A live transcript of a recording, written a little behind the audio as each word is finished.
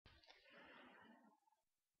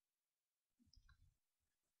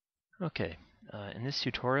Okay, in this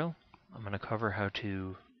tutorial I'm going to cover how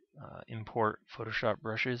to import Photoshop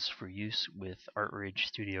brushes for use with ArtRage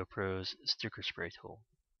Studio Pro's Sticker Spray Tool.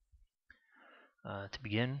 To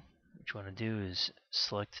begin, what you want to do is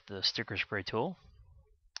select the Sticker Spray Tool.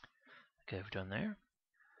 Okay, I've done there.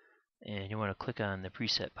 And you want to click on the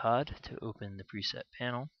preset pod to open the preset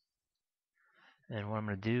panel. And what I'm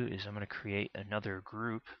going to do is I'm going to create another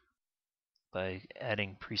group by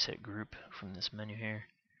adding preset group from this menu here.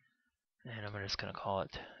 And I'm just going to call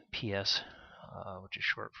it PS, which is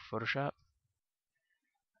short for Photoshop.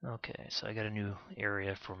 Okay, so I got a new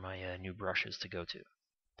area for my new brushes to go to.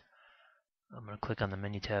 I'm going to click on the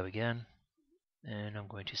menu tab again, and I'm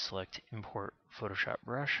going to select Import Photoshop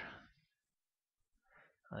Brush.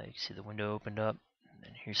 You can see the window opened up,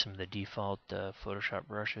 and here's some of the default Photoshop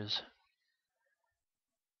brushes.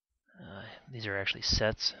 These are actually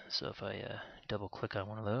sets, so if I double click on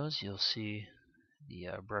one of those, you'll see the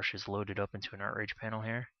brushes loaded up into an ArtRage panel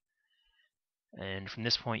here. And from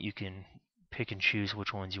this point you can pick and choose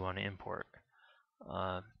which ones you want to import.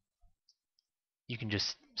 You can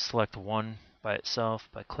just select one by itself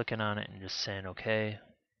by clicking on it and just saying OK,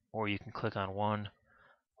 or you can click on one,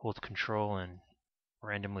 hold Control, and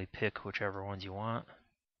randomly pick whichever ones you want.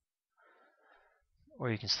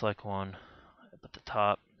 Or you can select one up at the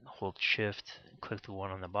top, hold Shift, and click the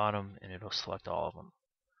one on the bottom, and it'll select all of them.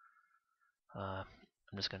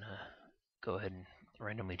 I'm just going to go ahead and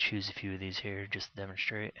randomly choose a few of these here just to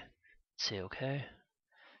demonstrate. Say OK.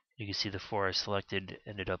 You can see the four I selected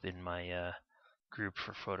ended up in my group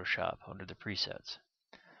for Photoshop under the presets.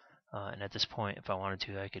 And at this point, if I wanted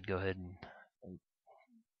to, I could go ahead and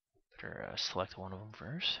select one of them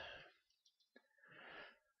first.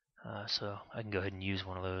 So I can go ahead and use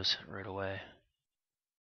one of those right away.